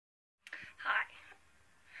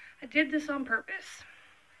I did this on purpose.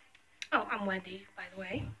 Oh, I'm Wendy, by the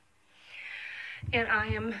way. And I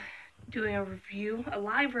am doing a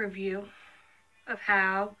live review of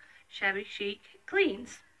how Shabby Chic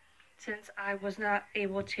cleans, since I was not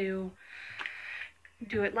able to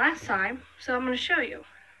do it last time. So I'm going to show you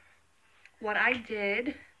what I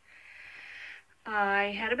did.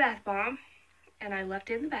 I had a bath bomb and I left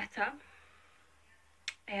it in the bathtub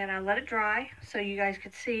and I let it dry so you guys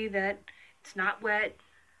could see that it's not wet.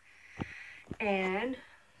 And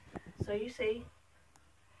so you see,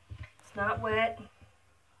 it's not wet,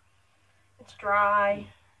 it's dry.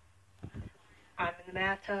 I'm in the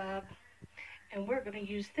bathtub, and we're going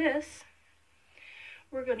to use this.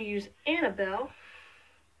 We're going to use Annabelle,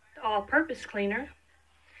 the all-purpose cleaner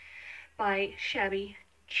by Shabby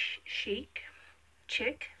Chic,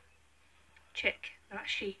 not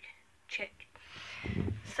chic, chick.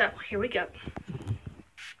 So here we go.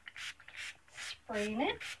 Spraying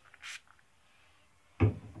it.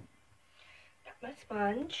 Got my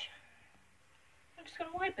sponge. I'm just going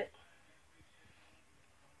to wipe it.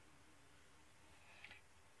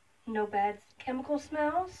 No bad chemical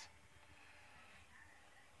smells,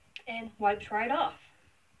 and wipes right off.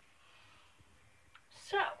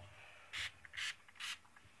 So,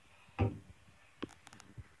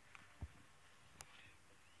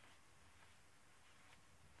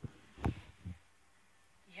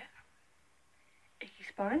 yeah, icky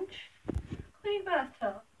sponge, clean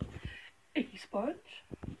bathtub. Icky sponge,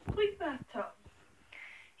 clean bathtub.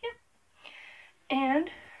 Yep, and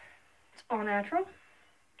it's all natural.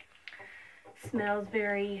 Smells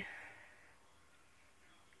very,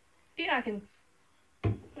 yeah, I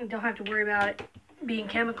don't have to worry about it being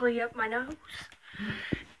chemically up my nose.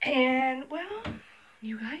 And, well,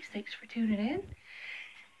 you guys, thanks for tuning in.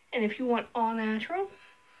 And if you want all natural,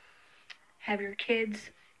 have your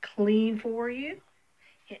kids clean for you,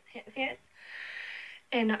 hint,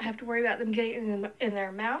 and not have to worry about them getting it in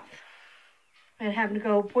their mouth and having to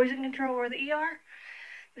go poison control or the ER,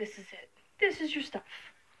 this is it. This is your stuff.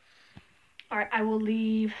 Alright, I will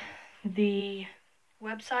leave the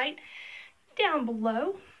website down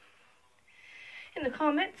below in the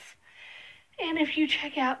comments. And if you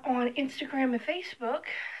check out on Instagram and Facebook,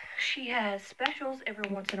 she has specials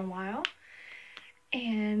every once in a while.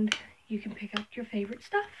 And you can pick up your favorite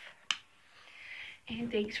stuff.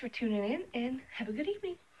 And thanks for tuning in, and have a good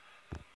evening.